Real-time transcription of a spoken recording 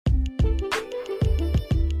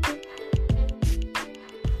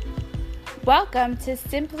Welcome to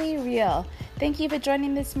Simply Real. Thank you for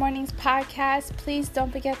joining this morning's podcast. Please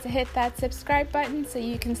don't forget to hit that subscribe button so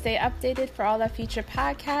you can stay updated for all our future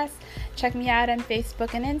podcasts. Check me out on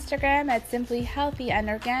Facebook and Instagram at Simply Healthy and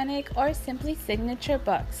Organic or Simply Signature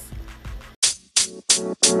Books.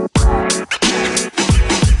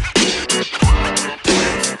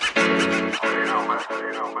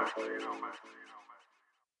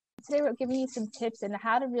 Today we're giving you some tips on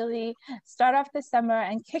how to really start off the summer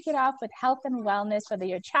and kick it off with health and wellness, whether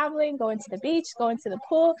you're traveling, going to the beach, going to the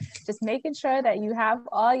pool, just making sure that you have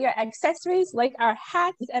all your accessories like our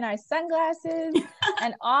hats and our sunglasses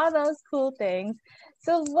and all those cool things.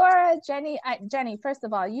 So Laura, Jenny, first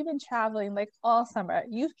of all, you've been traveling like all summer.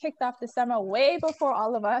 You've kicked off the summer way before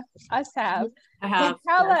all of us have. I have. So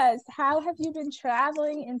tell us, how have you been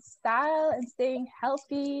traveling in style and staying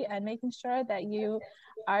healthy and making sure that you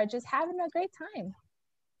are just having a great time?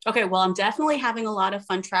 Okay, well, I'm definitely having a lot of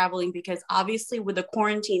fun traveling because obviously with the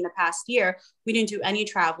quarantine the past year, we didn't do any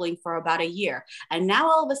traveling for about a year. And now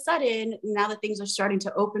all of a sudden, now that things are starting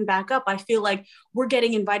to open back up, I feel like we're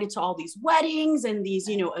getting invited to all these weddings and these,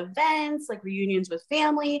 events like reunions with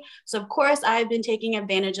family. So of course, I've been taking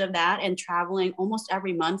advantage of that and traveling almost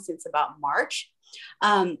every month since about March.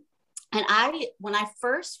 And when I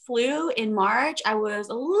first flew in March, I was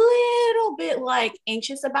a little bit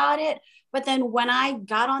anxious about it. But then when I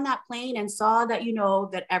got on that plane and saw that,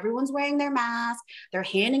 that everyone's wearing their mask, they're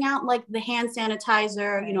handing out like the hand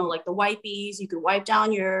sanitizer, like the wipies, you could wipe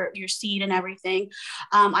down your seat and everything.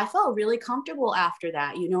 I felt really comfortable after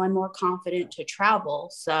that, I'm more confident to travel.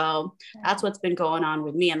 So that's what's been going on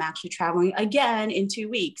with me. I'm actually traveling again in 2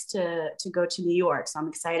 weeks to go to New York. So I'm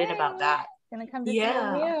excited about that. Gonna come to New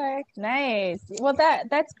York. Nice. Well,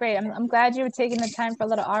 that's great. I'm glad you were taking the time for a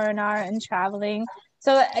little R&R and traveling.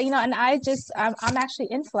 So, and I'm actually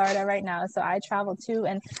in Florida right now. So I travel too.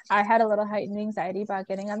 And I had a little heightened anxiety about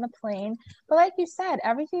getting on the plane. But like you said,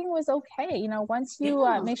 everything was okay. Once you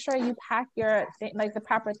make sure you pack your, the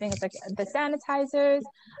proper things, like the sanitizers,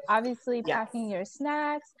 obviously packing your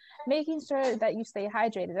snacks, making sure that you stay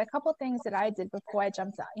hydrated. A couple things that I did before I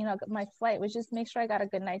jumped out, my flight was just make sure I got a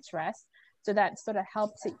good night's rest. So that sort of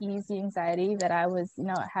helped to ease the anxiety that I was,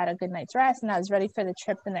 had a good night's rest and I was ready for the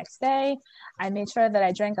trip the next day. I made sure that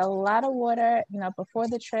I drank a lot of water, before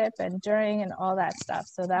the trip and during and all that stuff.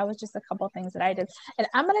 So that was just a couple of things that I did. And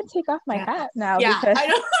I'm going to take off my hat now because I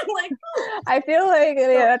know, I feel like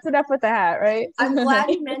that's enough with the hat, right? I'm glad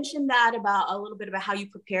you mentioned that a little bit about how you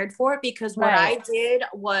prepared for it, because what I did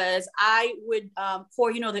was I would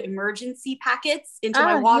pour, the emergency packets into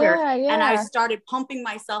my water and I started pumping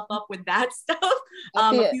myself up with that stuff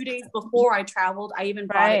a few days before I traveled. I even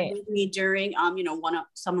brought it with me during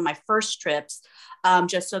some of my first trips,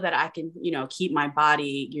 just so that I can keep my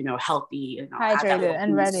body healthy, hydrated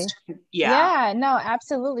and ready. No,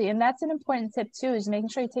 absolutely. And that's an important tip too, is making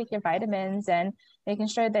sure you take your vitamins and making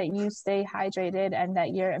sure that you stay hydrated and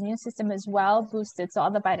that your immune system is well boosted. So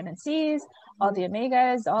all the vitamin C's, all the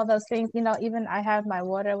omegas, all those things, even I have my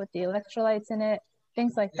water with the electrolytes in it,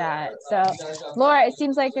 things like that. So Laura, it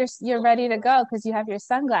seems like you're ready to go because you have your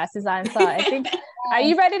sunglasses on. So I think, are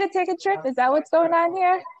you ready to take a trip? Is that what's going on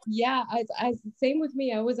here? Yeah, I same with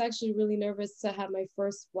me. I was actually really nervous to have my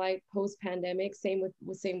first flight post-pandemic. Same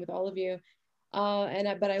with all of you. But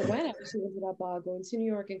I actually ended up going to New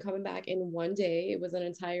York and coming back in one day. It was an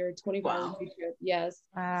entire 24-hour trip. Yes.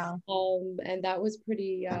 Wow. And that was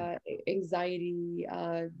pretty anxiety,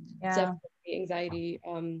 definitely anxiety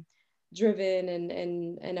driven,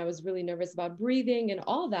 and I was really nervous about breathing and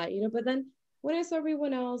all that, but then when I saw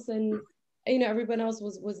everyone else and everyone else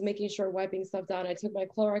was making sure wiping stuff down, I took my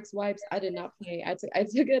Clorox wipes. I did not play. I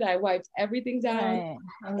took it. I wiped everything down.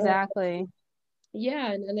 Right. Exactly.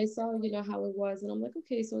 And I saw how it was, and I'm like,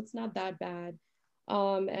 okay, so it's not that bad.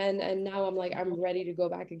 And now I'm ready to go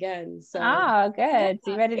back again. So good.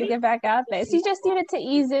 So you're ready to get back out there. So you just needed to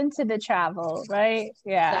ease into the travel, right?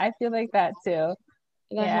 Yeah, I feel like that too.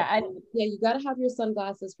 You got to have your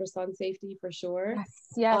sunglasses for sun safety for sure.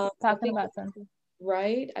 Yes. Talking about sun.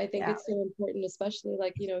 Right. I think it's so important, especially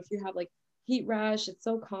if you have heat rash, it's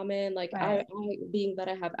so common. I being that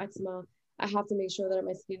I have eczema, I have to make sure that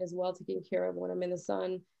my skin is well taken care of when I'm in the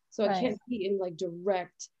sun. So I can't be in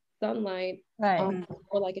direct sunlight for an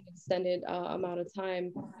extended amount of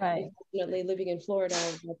time. Definitely living in Florida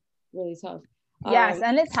is really tough. Yes,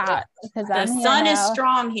 and it's hot because the sun is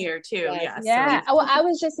strong here too. Yeah. Well, I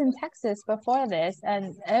was just in Texas before this,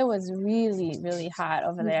 and it was really, really hot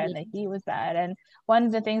over there, and the heat was bad. And one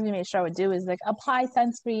of the things we made sure we do is apply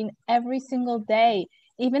sunscreen every single day,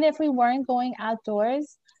 even if we weren't going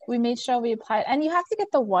outdoors. we made sure we applied, and you have to get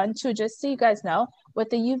the one too, just so you guys know, with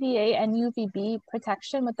the UVA and UVB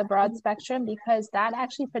protection with the broad spectrum, because that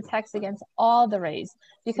actually protects against all the rays,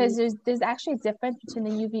 because there's actually a difference between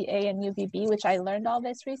the UVA and UVB, which I learned all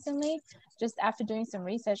this recently. Just after doing some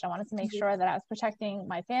research, I wanted to make sure that I was protecting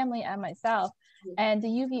my family and myself. And the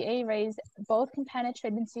UVA rays both can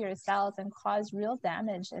penetrate into your cells and cause real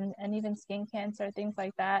damage, and even skin cancer, things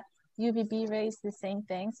like that. UVB rays, the same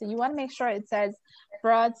thing. So you want to make sure it says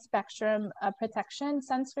broad spectrum protection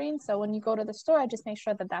sunscreen. So when you go to the store, just make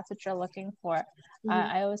sure that that's what you're looking for.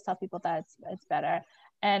 I always tell people that it's better.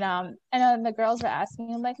 And the girls were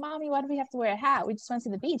asking, like, Mommy, why do we have to wear a hat? We just went to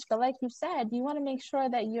the beach. But like you said, you want to make sure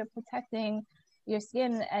that you're protecting your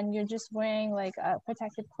skin, and you're just wearing like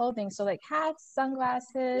protective clothing. So like hats,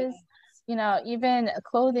 sunglasses, you know, even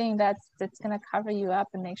clothing that's going to cover you up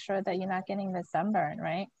and make sure that you're not getting the sunburn,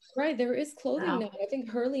 right? Right. There is clothing now. I think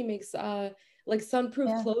Hurley makes like sunproof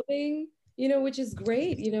clothing, you know, which is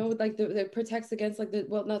great, you know, like that protects against like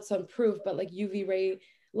well, not sunproof, but like UV ray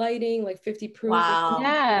lighting, like 50 proof. Wow.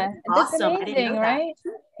 Yeah. Awesome. It's amazing, right?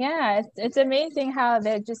 Yeah. It's amazing how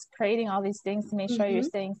they're just creating all these things to make sure you're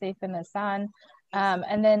staying safe in the sun.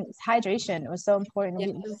 And then hydration was so important.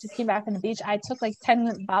 We just came back from the beach. I took like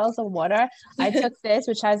 10 bottles of water. I took this,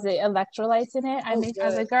 which has the electrolytes in it. I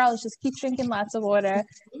was like, girl, just keep drinking lots of water,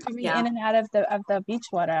 coming in and out of the beach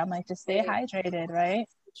water. I'm like, just stay hydrated, right?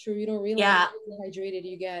 True. You don't realize how hydrated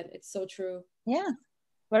you get. It's so true. Yeah.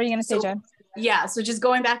 What are you going to say, Jen? Yeah. So just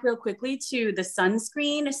going back real quickly to the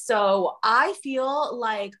sunscreen. So I feel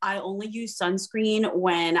like I only use sunscreen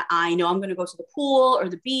when I know I'm going to go to the pool or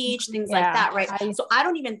the beach, things like that. Right. So I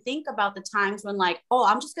don't even think about the times when like, oh,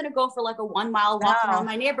 I'm just going to go for like a 1 mile walk around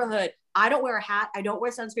my neighborhood. I don't wear a hat. I don't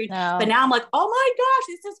wear sunscreen. But now I'm like, oh my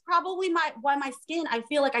gosh, this is probably why my skin, I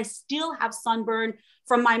feel like I still have sunburn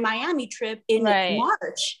from my Miami trip in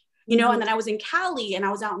March. You know, and then I was in Cali and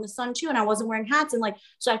I was out in the sun too, and I wasn't wearing hats. And like,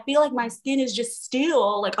 so I feel like my skin is just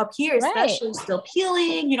still like up here, especially still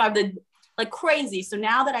peeling, you know, I've been like crazy. So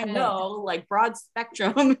now that I know like broad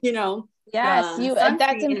spectrum, you know. Yes,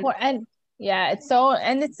 that's important. Yeah, it's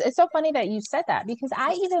so funny that you said that, because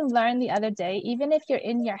I even learned the other day, even if you're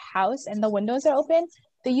in your house and the windows are open,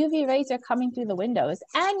 the UV rays are coming through the windows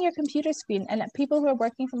and your computer screen, and people who are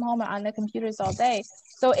working from home are on their computers all day.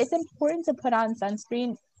 So it's important to put on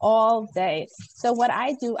sunscreen all day. So what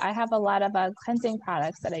I do, I have a lot of cleansing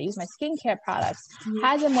products that I use, my skincare products,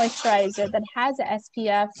 has a moisturizer that has a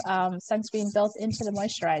SPF sunscreen built into the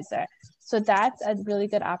moisturizer. So that's a really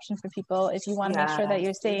good option for people if you want to make sure that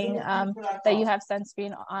you're staying, that you have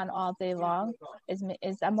sunscreen on all day long, is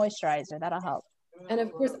a moisturizer. That'll help. And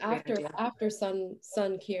of course, after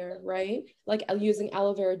sun care, right? Like using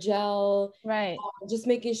aloe vera gel, right? Just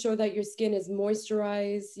making sure that your skin is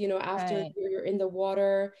moisturized, you know, after you're in the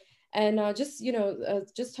water. And just, you know,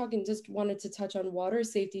 just wanted to touch on water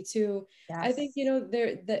safety too. I think, you know,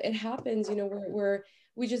 it happens, you know, where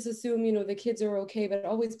we just assume, you know, the kids are okay, but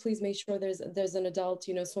always please make sure there's an adult,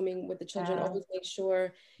 you know, swimming with the children. Always make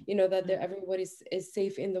sure, you know, that everybody is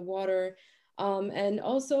safe in the water. And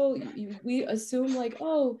also we assume like,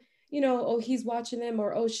 oh, you know, oh, he's watching them,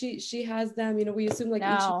 or oh, she has them, you know, we assume like each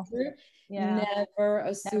other. Never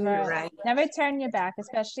assume. Never turn your back,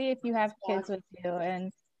 especially if you have kids with you.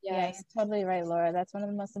 And you're totally right, Laura. That's one of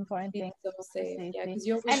the most important things. So safe. Yeah, because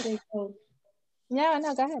you always think, go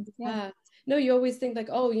ahead. No, you always think like,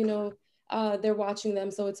 oh, you know, they're watching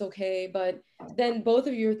them, so it's okay. But then both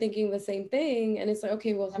of you are thinking the same thing, and it's like,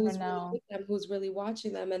 okay, well, who's really with them? Who's really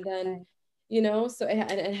watching them? And then, you know, so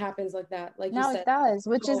it happens like that. Like you said. It does,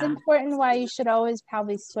 which is important. Why you should always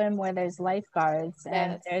probably swim where there's lifeguards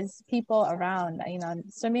and there's people around. You know,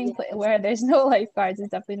 swimming where there's no lifeguards is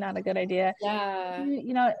definitely not a good idea. Yeah.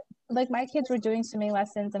 You know, like my kids were doing swimming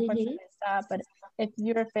lessons. Unfortunately, they stopped. But if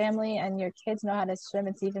your family and your kids know how to swim,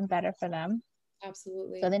 it's even better for them.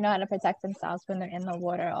 Absolutely. So they know how to protect themselves when they're in the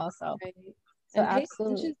water also. Right. So and pay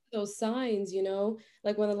absolutely. attention to those signs, you know,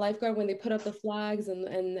 like when the lifeguard, when they put up the flags and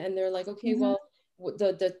they're like, okay, well,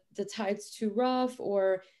 the tide's too rough,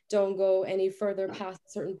 or don't go any further past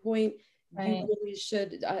a certain point. You really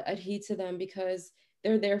should adhere to them, because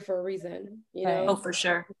they're there for a reason, you know? Oh, for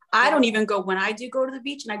sure. I don't even go, when I do go to the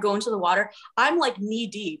beach and I go into the water, I'm like knee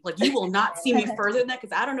deep. Like you will not see me further than that,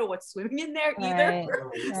 because I don't know what's swimming in there either.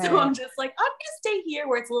 So I'm just like, I'm gonna stay here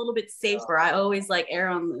where it's a little bit safer. I always like err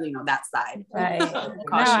on, you know, that side. No,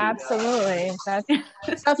 absolutely. So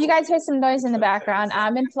if you guys hear some noise in the background,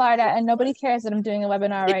 I'm in Florida and nobody cares that I'm doing a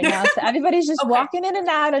webinar right now. So everybody's just walking in and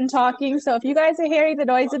out and talking. So if you guys are hearing the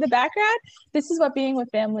noise in the background, this is what being with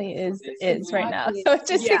family is right now. So So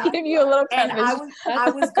just to give you a little and preface. I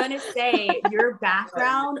was gonna say your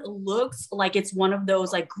background looks like it's one of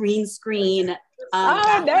those like green screen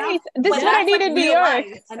oh, nice. This is what I need in New York.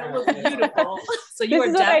 And it looks beautiful. So you this are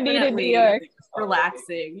is what I need in New York.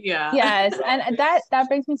 Relaxing. Yeah. Yes. And that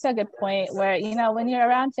brings me to a good point where, you know, when you're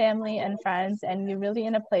around family and friends and you're really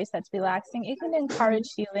in a place that's relaxing, it can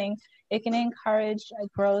encourage healing. It can encourage a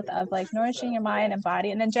growth of like nourishing your mind and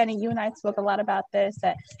body. And then Jenny, you and I spoke a lot about this,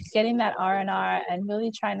 that getting that R&R and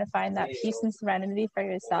really trying to find that peace and serenity for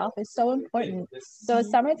yourself is so important. So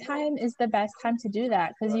summertime is the best time to do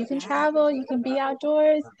that because you can travel, you can be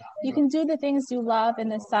outdoors, you can do the things you love in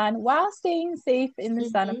the sun while staying safe in the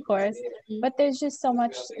sun, of course. But there's just so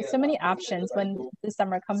many options when the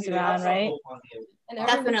summer comes around, right?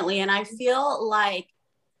 Definitely. And I feel like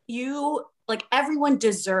everyone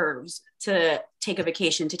deserves to take a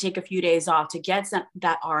vacation, to take a few days off, to get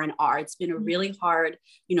that R&R. It's been a really hard,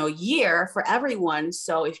 year for everyone.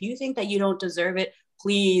 So if you think that you don't deserve it,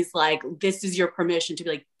 please, like, this is your permission to be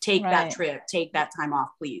like, take that trip, take that time off,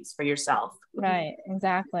 please, for yourself. Right,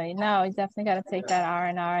 exactly. No, you definitely got to take that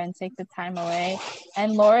R&R and take the time away.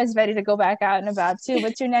 And Laura's ready to go back out and about too.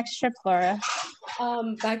 What's your next trip, Laura?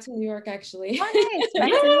 Back to New York, actually. Oh, nice.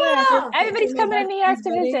 Back to New York. Everybody's coming to New York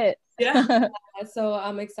to visit. Yeah. So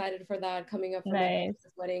I'm excited for that coming up for nice. my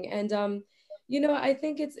wedding. And I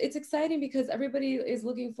think it's exciting because everybody is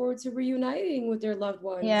looking forward to reuniting with their loved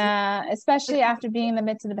ones. Yeah, especially after being in the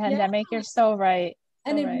midst of the pandemic. Yeah. You're so right.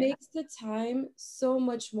 And it makes the time so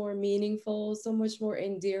much more meaningful, so much more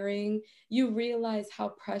endearing. You realize how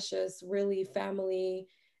precious really family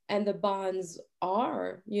and the bonds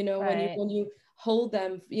are, when you hold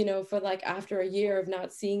them, for like after a year of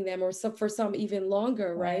not seeing them, or for some even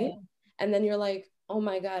longer, right? And then you're like, oh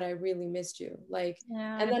my God, I really missed you. Like,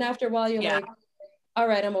 and then after a while you're like, all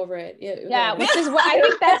right, I'm over it. Yeah, which is what I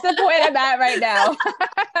think that's the point I'm at right now.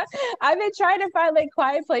 I've been trying to find like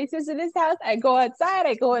quiet places in this house. I go outside,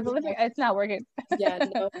 I go in the living. It's not working.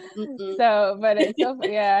 No. So, but it's so,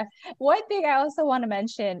 yeah. One thing I also want to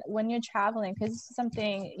mention when you're traveling, because this is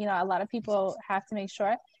something, a lot of people have to make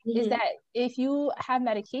sure, is that if you have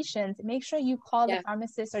medications, make sure you call the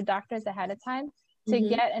pharmacists or doctors ahead of time to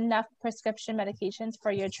get enough prescription medications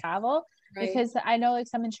for your travel. Right. Because I know like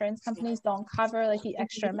some insurance companies don't cover like the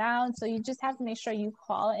extra amount. So you just have to make sure you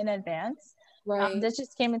call in advance. Right. This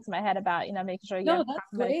just came into my head about, making sure you have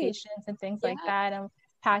proper medications and things like that. And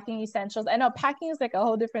packing essentials. I know packing is like a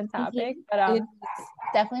whole different topic, but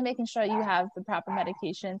definitely making sure you have the proper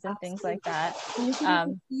medications and things like that. You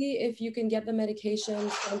can see if you can get the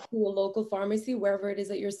medications from a local pharmacy, wherever it is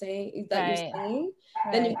that you're saying, then you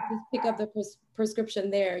can just pick up the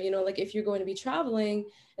prescription there. Like if you're going to be traveling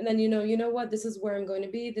and then, what, this is where I'm going to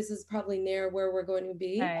be. This is probably near where we're going to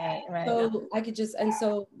be. Right. So I could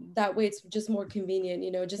so that way it's just more convenient,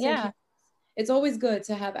 just in case. It's always good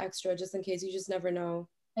to have extra just in case. You just never know.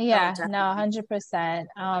 Yeah, no, 100%.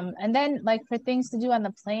 And then like for things to do on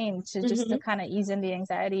the plane just to kind of ease in the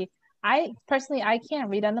anxiety. I can't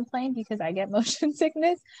read on the plane because I get motion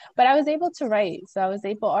sickness, but I was able to write. So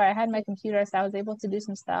I had my computer, so I was able to do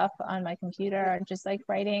some stuff on my computer, just like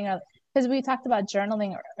writing, because we talked about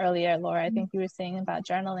journaling earlier, Laura. I think you were saying about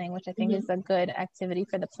journaling, which I think is a good activity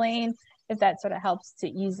for the plane, if that sort of helps to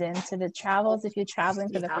ease into the travels. If you're traveling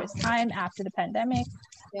for the first time after the pandemic,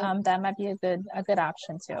 that might be a good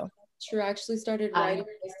option too. True. I actually started writing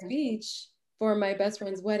a speech for my best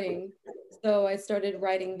friend's wedding. So I started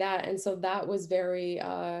writing that. And so that was very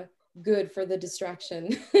good for the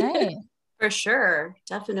distraction. Right. For sure.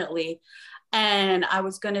 Definitely. And I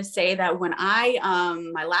was going to say that when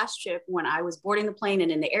my last trip, when I was boarding the plane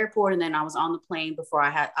and in the airport, and then I was on the plane before I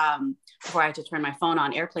had to turn my phone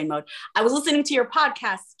on airplane mode, I was listening to your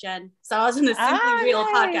podcast, Jen. So I was in the Simply Real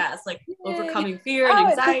podcast, like overcoming fear and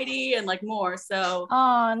anxiety and like more. So.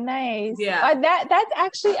 Oh, nice. Yeah. That's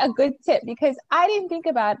actually a good tip because I didn't think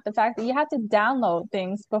about the fact that you have to download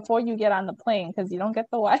things before you get on the plane because you don't get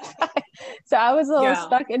the Wi-Fi. So I was a little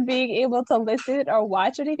stuck in being able to listen or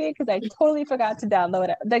watch anything because I totally forgot to download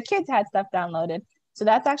it. The kids had stuff downloaded. So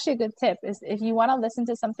that's actually a good tip is if you want to listen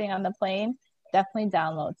to something on the plane, definitely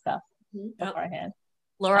download stuff beforehand.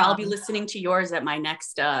 Laura, I'll be listening to yours at my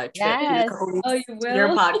next trip. Yes. Oh, you will? Your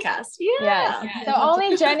podcast. Yeah. Yes. So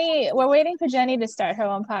only Jenny, we're waiting for Jenny to start her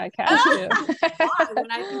own podcast too. Why?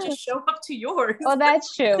 When I can just show up to yours. Well,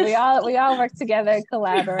 that's true. We all work together and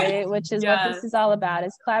collaborate, which is what this is all about,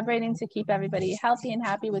 is collaborating to keep everybody healthy and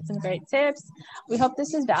happy with some great tips. We hope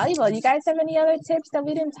this is valuable. You guys have any other tips that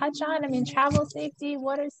we didn't touch on? I mean, travel safety,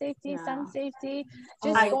 water safety, sun safety,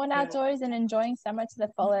 just going outdoors and enjoying summer to the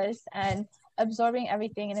fullest. And absorbing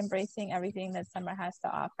everything and embracing everything that summer has to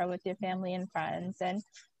offer with your family and friends. And,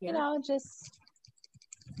 you know, just...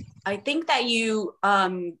 I think that you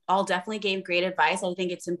all definitely gave great advice. I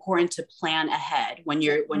think it's important to plan ahead when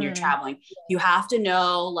you're traveling. You have to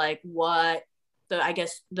know like what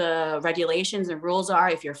the regulations and rules are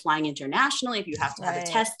if you're flying internationally, if you have to have a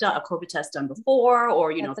test done, a COVID test done before,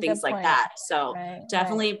 or you know, things like that. So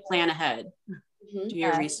definitely plan ahead. Do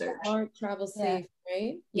your research. Or travel safe,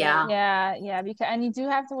 right? Yeah. Because, and you do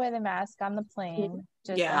have to wear the mask on the plane.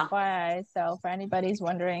 Just FYI. So for anybody who's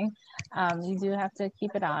wondering, you do have to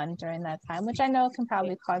keep it on during that time, which I know can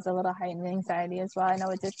probably cause a little heightened anxiety as well. I know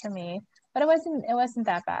it did for me, but it wasn't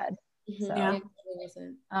that bad. So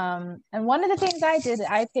and one of the things I did,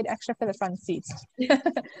 I paid extra for the front seats.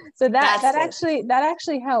 So that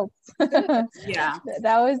actually helped. That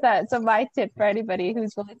was that. So my tip for anybody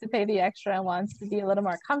who's willing to pay the extra and wants to be a little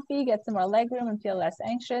more comfy, get some more leg room and feel less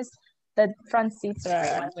anxious, the front seats are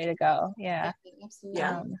the way to go. And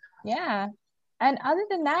other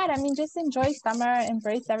than that, I mean, just enjoy summer,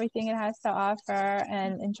 embrace everything it has to offer,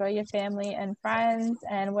 and enjoy your family and friends.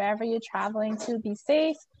 And wherever you're traveling to, be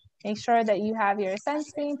safe. Make sure that you have your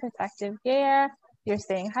sunscreen, protective gear, you're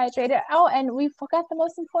staying hydrated. Oh, and we forgot the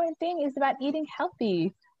most important thing is about eating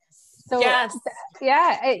healthy. So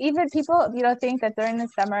even people, you know, think that during the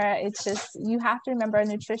summer, it's just, you have to remember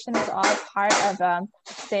nutrition is all part of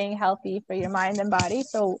staying healthy for your mind and body.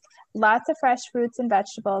 So lots of fresh fruits and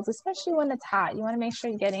vegetables, especially when it's hot. You want to make sure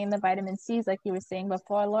you're getting the vitamin C's, like you were saying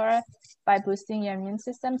before, Laura, by boosting your immune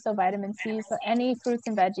system. So vitamin C, so any fruits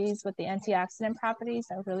and veggies with the antioxidant properties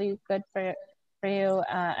are really good for you,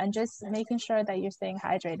 and just making sure that you're staying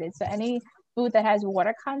hydrated. So any food that has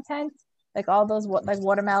water content, like all those like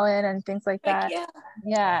watermelon and things like that.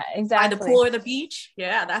 Yeah, exactly. By the pool or the beach.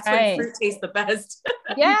 Yeah, that's when fruit tastes the best.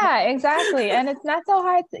 Yeah, exactly. And it's not so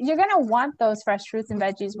hard. You're going to want those fresh fruits and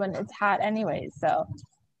veggies when it's hot anyways. So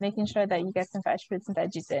making sure that you get some fresh fruits and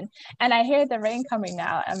veggies in. And I hear the rain coming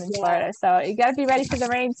now. I'm in Florida. So you got to be ready for the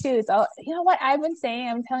rain too. So you know what I've been saying,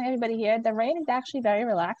 I'm telling everybody here, the rain is actually very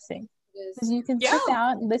relaxing. Because you can sit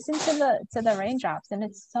down, listen to the raindrops, and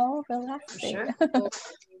it's so relaxing.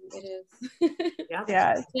 It is.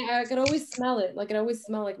 Yeah, I could always smell it. Like it always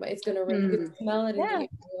smell like it's gonna rain. You can smell it and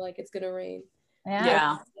like it's gonna rain.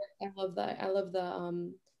 I love that. I love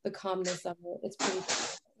the calmness of it. It's pretty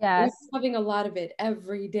cool. We're having a lot of it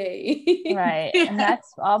every day. Right. And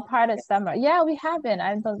that's all part of summer. Yeah, we have been.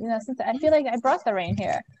 Since I feel like I brought the rain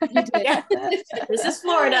here. You did. This is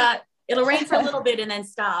Florida. It'll rain for a little bit and then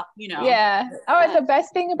stop, you know. Yeah. Oh, the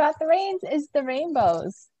best thing about the rains is the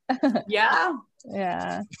rainbows. Yeah.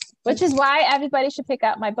 Which is why everybody should pick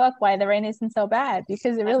out my book, Why the Rain Isn't So Bad,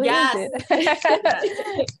 because it really isn't. I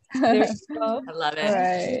love it.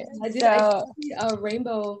 Right. I did a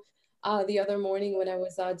rainbow the other morning when I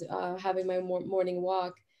was having my morning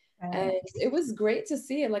walk. And it was great to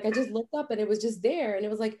see it. Like I just looked up and it was just there, and it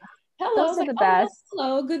was like, hello. Those are the best.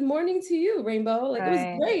 Hello, good morning to you, rainbow. Like it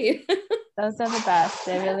was great. Those are the best.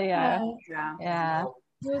 They really are. Yeah.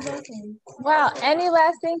 It was awesome. Well, any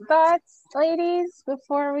lasting thoughts, ladies,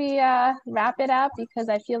 before we wrap it up? Because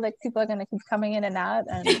I feel like people are going to keep coming in and out.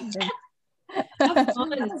 And have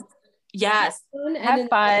fun. Yes. Have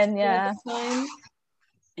fun. Yeah.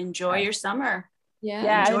 Enjoy your summer.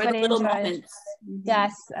 Yeah. Enjoy the little moments.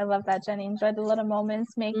 Yes, I love that, Jenny. Enjoy the little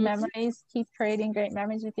moments. Make memories. Keep creating great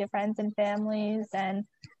memories with your friends and families, and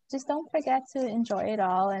just don't forget to enjoy it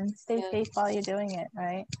all and stay safe while you're doing it,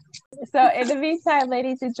 right? So in the meantime,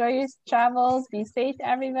 ladies, enjoy your travels. Be safe,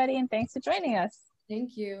 everybody, and thanks for joining us.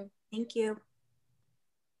 Thank you. Thank you.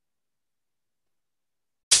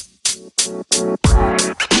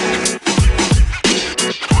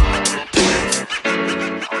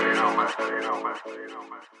 You know, man.